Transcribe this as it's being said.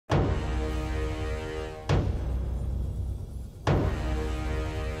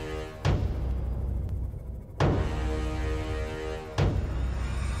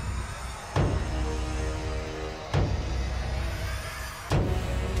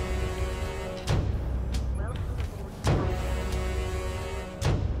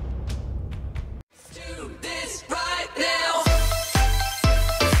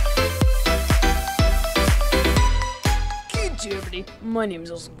My name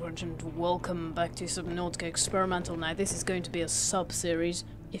is Awesomecrunch and welcome back to Subnautica Experimental. Now this is going to be a sub-series,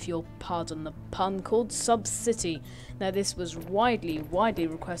 if you'll pardon the pun, called SUBCITY. Now this was widely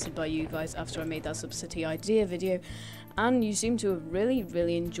requested by you guys after I made that SUBCITY idea video, and you seem to have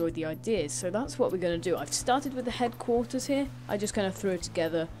really enjoyed the ideas, so that's what we're going to do. I've started with the headquarters here. I just kind of threw it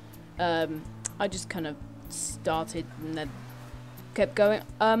together. I just kind of started and then kept going.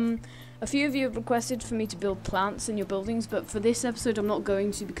 A few of you have requested for me to build plants in your buildings, but for this episode I'm not going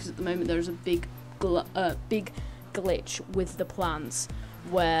to, because at the moment there's a big glitch with the plants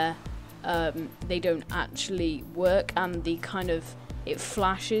where they don't actually work, and it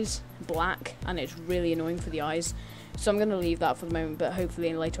flashes black and it's really annoying for the eyes. So I'm going to leave that for the moment, but hopefully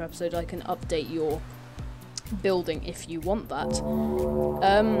in a later episode I can update your building if you want that.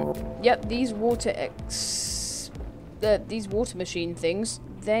 Yep, these water machine things,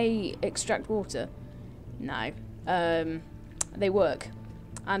 they extract water now. They work,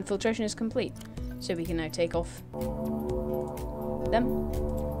 and filtration is complete, so we can now take off them,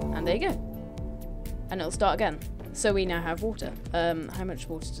 and there you go, and it'll start again. So we now have water. How much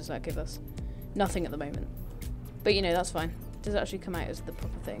water does that give us? Nothing at the moment, but you know, that's fine. Does it actually come out as the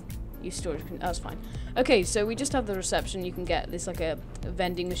proper thing? Use storage, that's fine. Okay, so we just have the reception. You can get this like a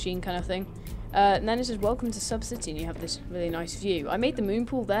vending machine kind of thing. And then it says, welcome to SUBCITY, and you have this really nice view. I made the moon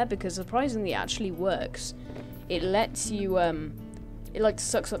pool there because surprisingly it actually works. It lets you, it like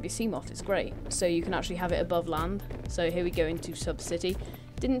sucks up your sea moth, it's great. So you can actually have it above land. So here we go into SUBCITY.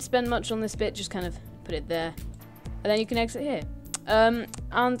 Didn't spend much on this bit, just kind of put it there. And then you can exit here.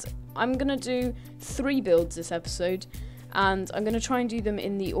 And I'm going to do 3 builds this episode. And I'm going to try and do them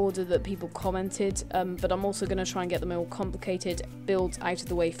in the order that people commented, but I'm also going to try and get the more complicated builds out of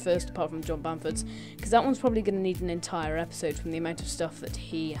the way first, apart from John Bamford's, because that one's probably going to need an entire episode from the amount of stuff that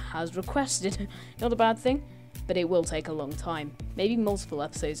he has requested. Not a bad thing, but it will take a long time. Maybe multiple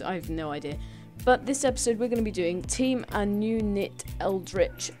episodes, I have no idea. But this episode we're going to be doing Team Anunit,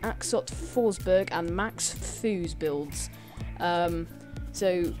 Eldritch, Axott Forsberg, and Max Foos builds.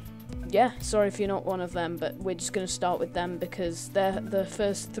 So yeah, sorry if you're not one of them, but we're just going to start with them because they're the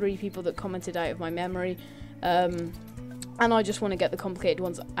first 3 people that commented out of my memory, and I just want to get the complicated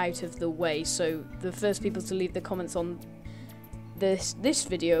ones out of the way. So the first people to leave the comments on this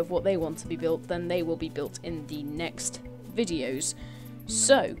video of what they want to be built, then they will be built in the next videos.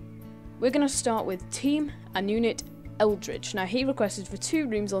 So we're going to start with Team Anunit Eldritch. Now he requested for 2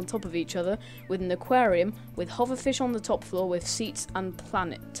 rooms on top of each other with an aquarium with hoverfish on the top floor with seats and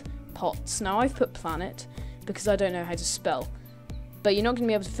planet pots. Now I've put planet because I don't know how to spell, but you're not going to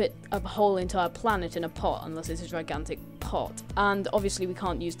be able to fit a whole entire planet in a pot unless it's a gigantic pot, and obviously we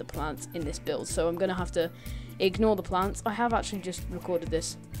can't use the plants in this build, so I'm going to have to ignore the plants. I have actually just recorded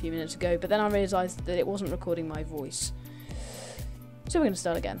this a few minutes ago, but then I realised that it wasn't recording my voice, so we're going to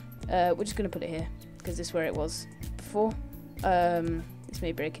start again. We're just going to put it here because this is where it was before. This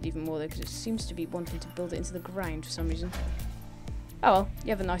may break it even more though, because it seems to be wanting to build it into the ground for some reason. Oh well, you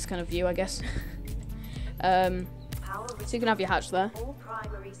have a nice kind of view, I guess. So you can have your hatch there.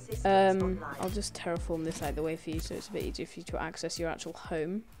 I'll just terraform this out of the way for you so it's a bit easier for you to access your actual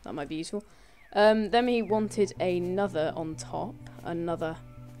home. That might be useful. Then he wanted another on top, another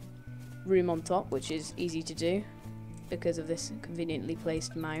room on top, which is easy to do because of this conveniently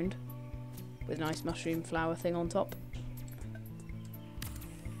placed mound with a nice mushroom flower thing on top.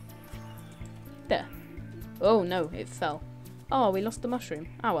 There. Oh no, it fell. Oh, we lost the mushroom.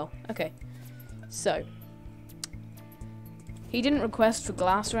 Ah well, okay. So, he didn't request for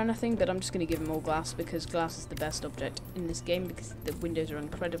glass or anything, but I'm just going to give him all glass because glass is the best object in this game because the windows are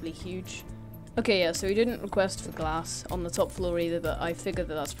incredibly huge. Okay, yeah, so he didn't request for glass on the top floor either, but I figured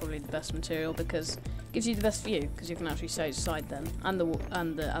that that's probably the best material because it gives you the best view because you can actually see outside them,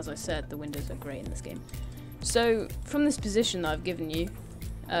 and as I said, the windows are great in this game. So, from this position that I've given you,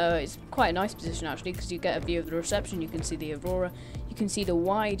 it's quite a nice position actually because you get a view of the reception, you can see the aurora, you can see the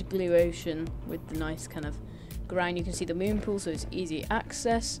wide blue ocean with the nice kind of ground, you can see the moon pool so it's easy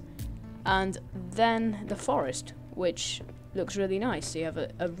access, and then the forest, which looks really nice, so you have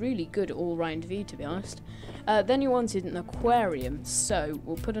a really good all-round view, to be honest. Then you wanted an aquarium, so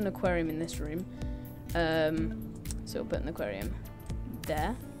we'll put an aquarium in this room. So we'll put an aquarium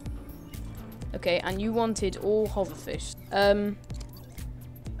there. Okay, and you wanted all hoverfish.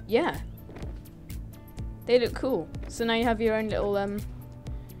 Yeah, they look cool. So now you have your own little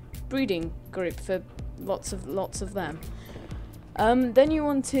breeding group for lots of them. Then you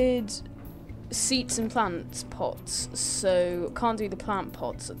wanted seats and plant pots, so can't do the plant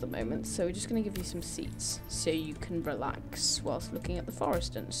pots at the moment, so we're just going to give you some seats so you can relax whilst looking at the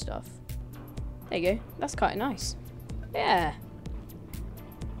forest and stuff. There you go, that's quite nice. Yeah,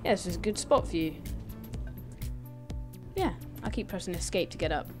 Yeah, this is a good spot for you. Yeah, I keep pressing escape to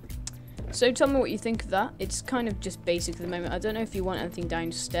get up. So tell me what you think of that. It's kind of just basic at the moment. I don't know if you want anything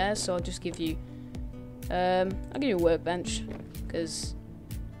downstairs, so I'll just give you... I'll give you a workbench, because...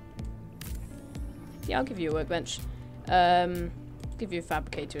 Yeah, I'll give you a workbench. Give you a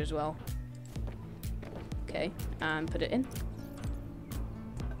fabricator as well. Okay, and put it in.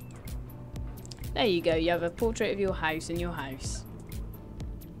 There you go, you have a portrait of your house in your house.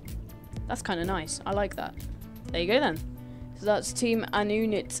 That's kind of nice, I like that. There you go then. So that's Team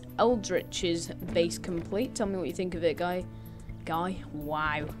Anunit Eldritch's base complete. Tell me what you think of it, guy.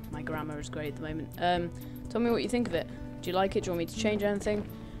 Wow, my grammar is great at the moment. Tell me what you think of it. Do you like it? Do you want me to change anything?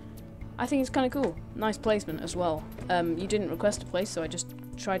 I think it's kind of cool. Nice placement as well. You didn't request a place, so I just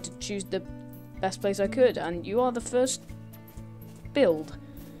tried to choose the best place I could, and you are the first build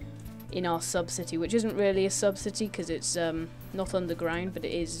in our sub-city, which isn't really a sub-city because it's not underground, but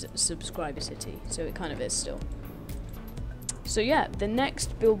it is subscriber city, so it kind of is still. So yeah, the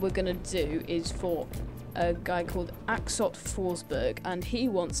next build we're going to do is for a guy called Axott Forsberg, and he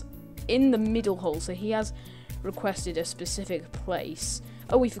wants in the middle hole, so he has requested a specific place.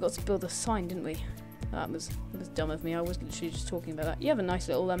 Oh, we forgot to build a sign, didn't we? That was dumb of me. I was literally just talking about that. You have a nice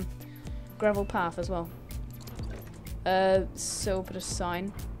little gravel path as well. So we'll put a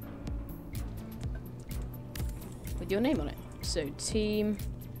sign with your name on it. So Team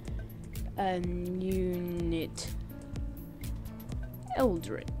Anunit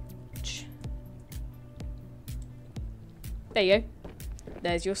Eldritch. There you go.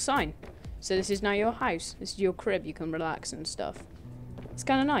 There's your sign. So this is now your house. This is your crib. You can relax and stuff. It's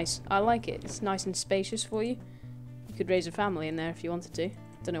kind of nice. I like it. It's nice and spacious for you. You could raise a family in there if you wanted to.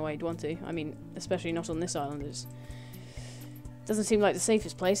 Don't know why you'd want to. I mean, especially not on this island. It doesn't seem like the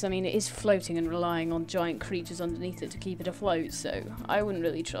safest place. I mean, it is floating and relying on giant creatures underneath it to keep it afloat, so I wouldn't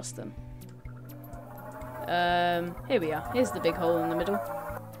really trust them. Here we are. Here's the big hole in the middle.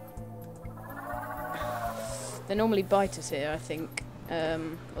 They normally bite us here, I think.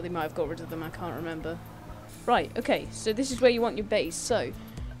 Or they might have got rid of them, I can't remember. Right, okay, so this is where you want your base. So,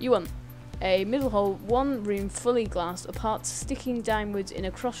 you want a middle hole, one room fully glassed, a part sticking downwards in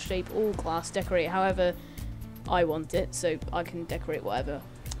a cross shape, all glass, decorate however I want it, so I can decorate whatever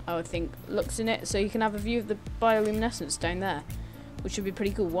I would think looks in it. So you can have a view of the bioluminescence down there, which would be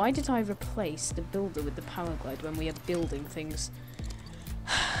pretty cool. Why did I replace the builder with the power glide when we are building things?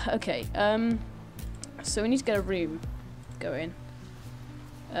 Okay, so we need to get a room going.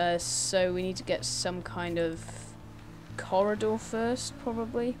 So we need to get some kind of corridor first,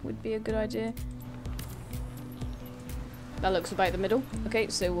 probably, would be a good idea. That looks about the middle. Okay,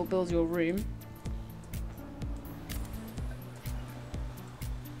 so we'll build your room.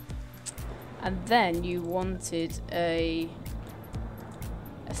 And then you wanted a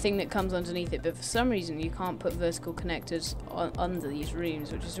thing that comes underneath it, but for some reason you can't put vertical connectors under these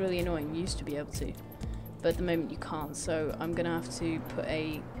rooms, which is really annoying. You used to be able to, but at the moment you can't, so I'm gonna have to put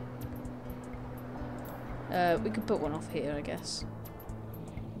a we could put one off here, I guess.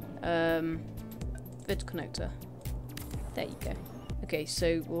 Vertical connector. There you go. Okay,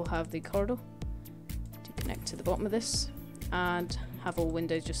 so we'll have the corridor to connect to the bottom of this, and have all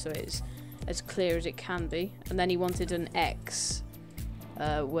windows just so it's as clear as it can be. And then he wanted an X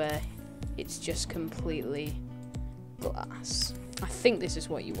where it's just completely glass. I think this is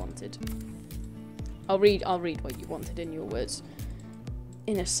what you wanted. I'll read what you wanted in your words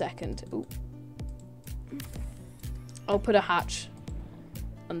in a second. Ooh. I'll put a hatch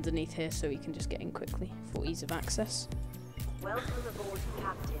underneath here so we can just get in quickly for ease of access. Welcome aboard,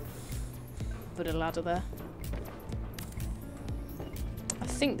 Captain. Put a ladder there. I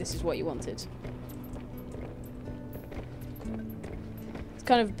think this is what you wanted. It's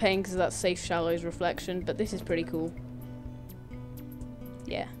kind of a pain because of that safe shallows reflection, but this is pretty cool.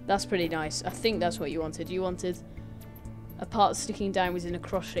 Yeah, that's pretty nice. I think that's what you wanted. You wanted a part sticking downwards in a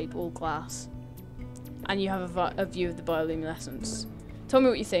cross shape, all glass. And you have a view of the bioluminescence. Tell me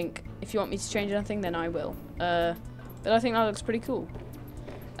what you think. If you want me to change anything, then I will. But I think that looks pretty cool.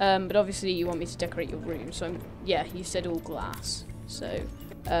 But obviously you want me to decorate your room, so yeah, you said all glass. So,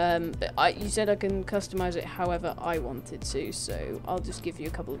 but you said I can customize it however I wanted to, so I'll just give you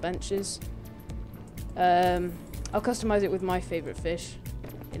a couple of benches. I'll customize it with my favourite fish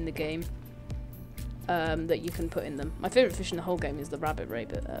in the game that you can put in them. My favourite fish in the whole game is the rabbit ray,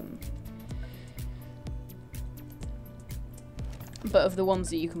 but of the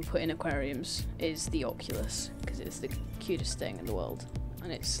ones that you can put in aquariums is the oculus, because it's the cutest thing in the world.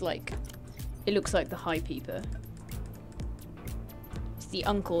 And it's like, it looks like the high peeper. It's the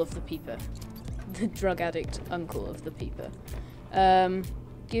uncle of the peeper. The drug addict uncle of the peeper.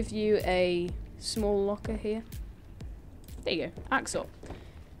 give you a small locker here. There you go, Axott.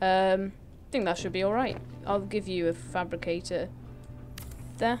 I think that should be alright. I'll give you a fabricator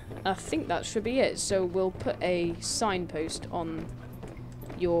there. I think that should be it. So we'll put a signpost on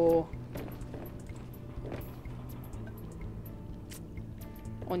your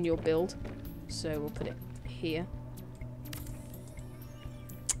build. So we'll put it here.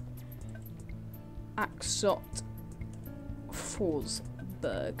 Axott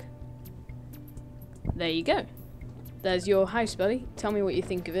Forsberg. There you go. There's your house, buddy. Tell me what you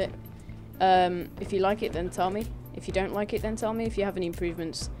think of it. If you like it, then tell me. If you don't like it, then tell me. If you have any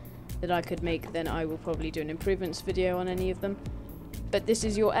improvements that I could make, then I will probably do an improvements video on any of them. But this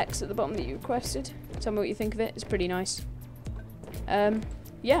is your X at the bottom that you requested. Tell me what you think of it. It's pretty nice.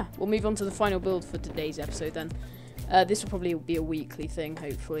 Yeah, we'll move on to the final build for today's episode then. This will probably be a weekly thing,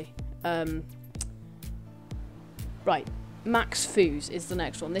 hopefully. Right, Max Foos is the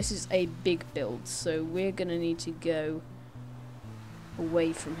next one. This is a big build, so we're going to need to go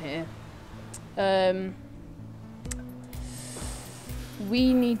away from here.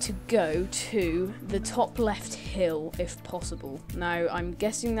 We need to go to the top left hill, if possible. Now, I'm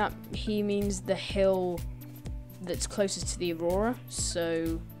guessing that he means the hill that's closest to the Aurora,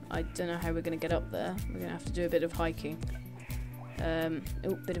 so I don't know how we're going to get up there. We're going to have to do a bit of hiking. Oh,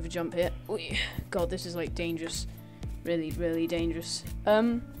 bit of a jump here. Ooh, God, this is like dangerous. Really, really dangerous.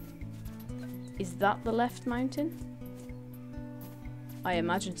 Is that the left mountain? I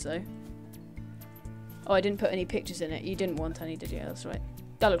imagine so. Oh, I didn't put any pictures in it. You didn't want any, did you? That's right.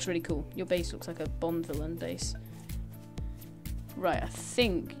 That looks really cool. Your base looks like a Bond villain base. Right, I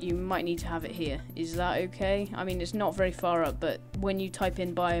think you might need to have it here. Is that okay? I mean, it's not very far up, but when you type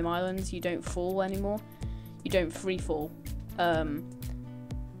in Biome Islands, you don't fall anymore. You don't free fall.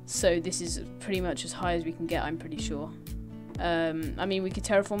 So this is pretty much as high as we can get, I'm pretty sure. I mean, we could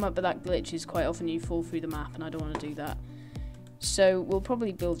terraform it, but that glitch is quite often you fall through the map, and I don't want to do that. So we'll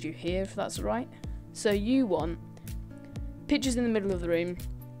probably build you here, if that's alright. So you want pictures in the middle of the room,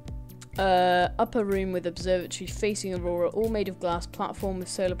 upper room with observatory facing Aurora, all made of glass, platform with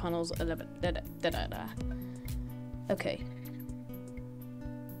solar panels, Okay.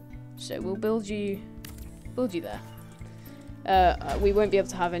 So we'll build you there. We won't be able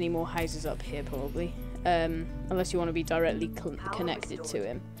to have any more houses up here, probably, unless you want to be directly connected to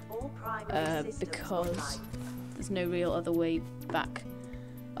him, because there's no real other way back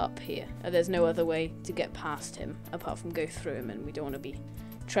up here. There's no other way to get past him apart from go through him, and we don't want to be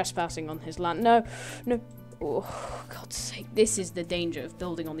trespassing on his land. No, no. Oh, God's sake. This is the danger of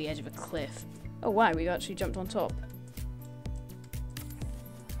building on the edge of a cliff. Oh, wow, we've actually jumped on top.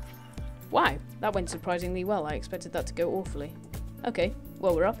 Wow, that went surprisingly well. I expected that to go awfully. Okay,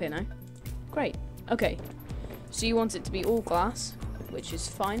 well, we're up here now. Great. Okay, so you want it to be all glass, which is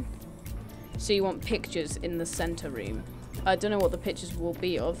fine. So you want pictures in the center room. I don't know what the pictures will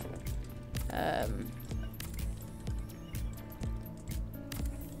be of.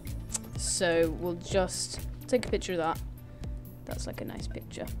 So we'll just take a picture of that. That's like a nice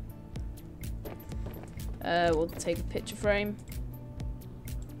picture. We'll take a picture frame.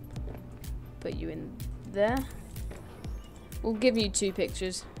 Put you in there. We'll give you 2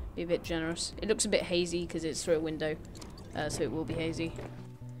 pictures. Be a bit generous. It looks a bit hazy because it's through a window, so it will be hazy.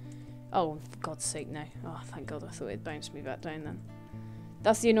 Oh, for God's sake, no. Oh, thank God, I thought it bounced me back down then.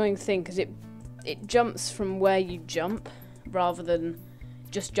 That's the annoying thing, because it jumps from where you jump, rather than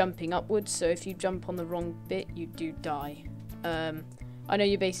just jumping upwards, so if you jump on the wrong bit, you do die. I know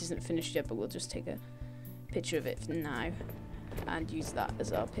your base isn't finished yet, but we'll just take a picture of it now, and use that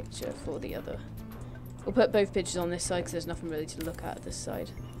as our picture for the other. We'll put both pictures on this side, because there's nothing really to look at this side.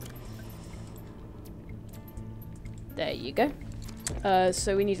 There you go.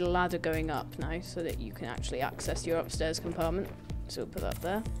 So we need a ladder going up now so that you can actually access your upstairs compartment. So we'll put that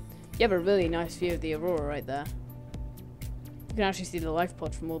there. You have a really nice view of the Aurora right there. You can actually see the life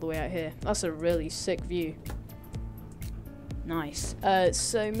pod from all the way out here. That's a really sick view. Nice.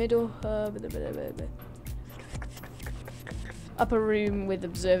 So middle, upper room with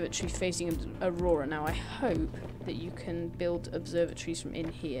observatory facing Aurora. Now I hope that you can build observatories from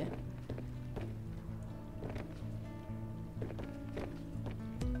in here.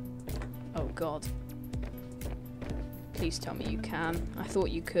 Oh God. Please tell me you can. I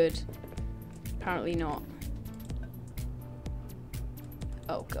thought you could. Apparently not.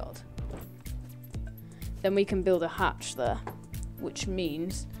 Oh God. Then we can build a hatch there, which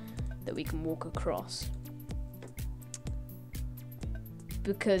means that we can walk across.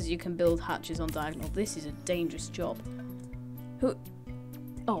 Because you can build hatches on diagonal. This is a dangerous job. Who?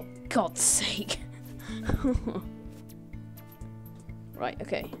 Oh, God's sake. Right,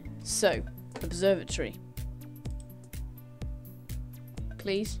 okay. So, observatory.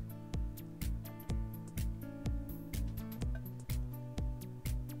 Please.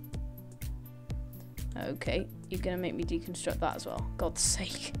 Okay, you're gonna make me deconstruct that as well. God's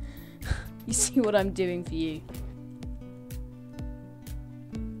sake. You see what I'm doing for you.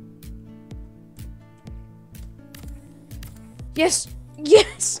 Yes!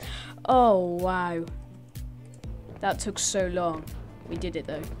 Yes! Oh, wow. That took so long. We did it,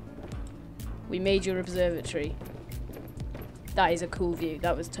 though. We made your observatory. That is a cool view.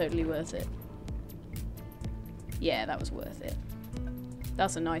 That was totally worth it. Yeah, that was worth it.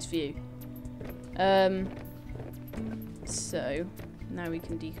 That's a nice view. So, now we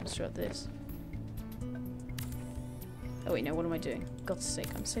can deconstruct this. Oh wait, no, what am I doing? God's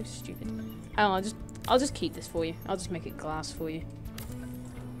sake, I'm so stupid. Hang on, I'll just keep this for you. I'll just make it glass for you.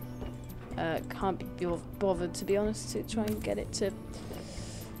 Can't be bothered, to be honest, to try and get it to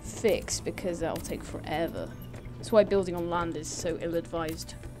fix, because that'll take forever. That's why building on land is so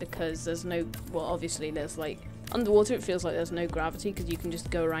ill-advised, because there's no, well, obviously there's like, underwater it feels like there's no gravity, because you can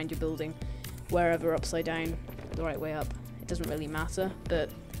just go around your building wherever upside down, the right way up. It doesn't really matter, but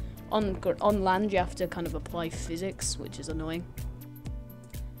on land you have to kind of apply physics, which is annoying.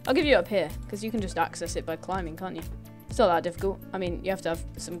 I'll give you up here, because you can just access it by climbing, can't you? It's not that difficult. I mean, you have to have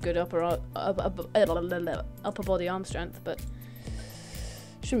some good upper body arm strength, but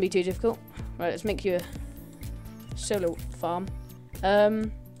shouldn't be too difficult. Right, let's make you a solo farm.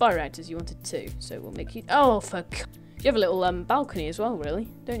 Bioreactors, you wanted 2, so we'll make you... Oh, fuck. You have a little balcony as well, really,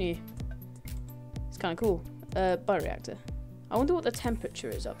 don't you? It's kind of cool. Bioreactor. I wonder what the temperature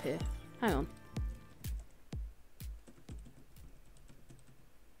is up here. Hang on.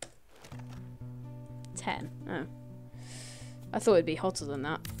 Oh. I thought it'd be hotter than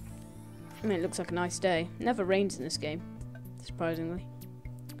that. I mean, it looks like a nice day. Never rains in this game, surprisingly.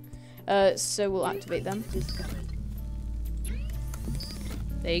 So we'll activate them.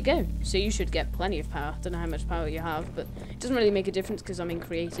 There you go. So you should get plenty of power. Don't know how much power you have, but it doesn't really make a difference because I'm in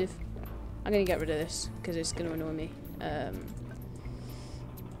creative. I'm going to get rid of this because it's going to annoy me.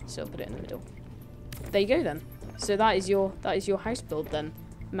 So I'll put it in the middle. There you go then. So that is your house build then,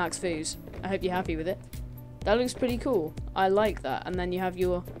 Max Foos. I hope you're happy with it. That looks pretty cool. I like that. And then you have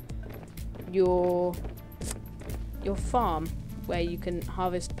your farm where you can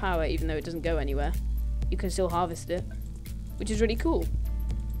harvest power even though it doesn't go anywhere. You can still harvest it, which is really cool.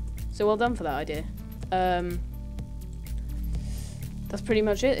 So well done for that idea. That's pretty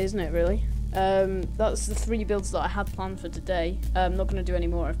much it, isn't it, really? That's the 3 builds that I had planned for today. I'm not going to do any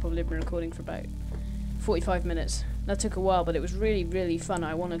more. I've probably been recording for about 45 minutes. That took a while, but it was really, really fun.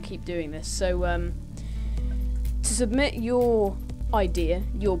 I want to keep doing this. So, to submit your idea,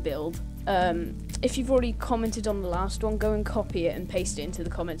 your build, if you've already commented on the last one, go and copy it and paste it into the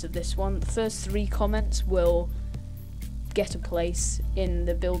comments of this one. The first 3 comments will get a place in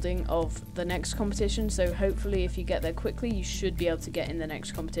the building of the next competition, so hopefully if you get there quickly you should be able to get in the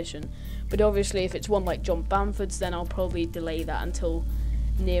next competition. But obviously if it's one like John Bamford's, then I'll probably delay that until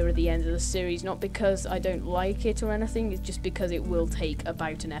nearer the end of the series, not because I don't like it or anything, it's just because it will take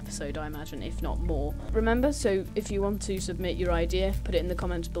about an episode, I imagine, if not more. Remember, so if you want to submit your idea, put it in the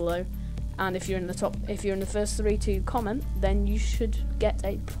comments below, and if you're in the first 3 to comment, then you should get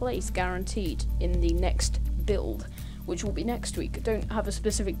a place guaranteed in the next build, which will be next week. I don't have a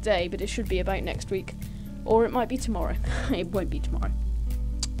specific day, but it should be about next week, or it might be tomorrow. It won't be tomorrow.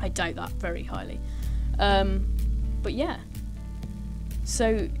 I doubt that very highly. But yeah.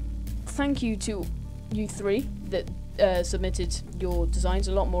 So, thank you to you 3 that submitted your designs.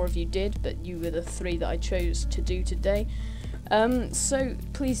 A lot more of you did, but you were the 3 that I chose to do today. So,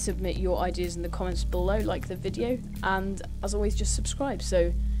 please submit your ideas in the comments below, like the video, and as always, just subscribe.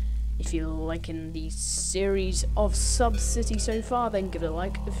 So, if you're liking the series of SUBCITY so far, then give it a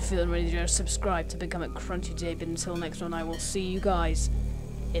like. If you're feeling ready to subscribe to become a crunchy today, but until next one, I will see you guys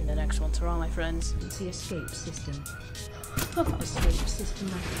in the next one. Ta-ra, my friends. The escape system. Escape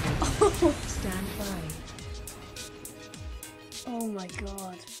system activated. Stand by. Oh my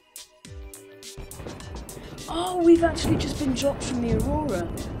god. Oh, we've actually just been dropped from the Aurora.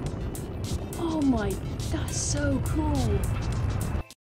 Oh my, that's so cool.